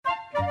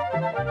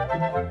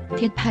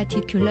Pet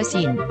particular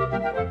scene.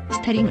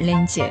 Starring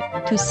lens,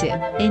 tooth,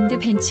 and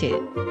bench.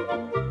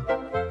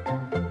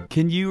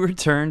 Can you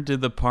return to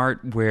the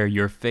part where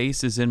your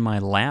face is in my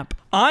lap?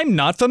 I'm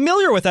not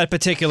familiar with that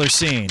particular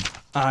scene.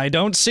 I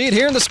don't see it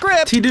here in the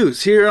script.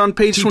 T-Deuce, here on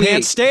page 28.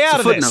 T-Pants, stay out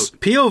of this.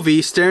 Footnote.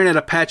 POV staring at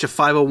a patch of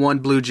 501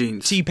 blue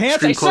jeans.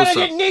 T-Pants, I said I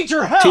didn't need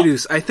your help.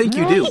 T-Deuce, I think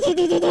you do.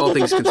 All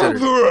things considered.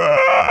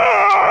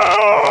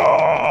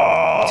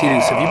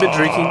 T-Deuce, have you been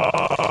drinking?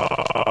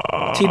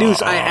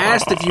 T-Deuce, I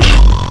asked if you...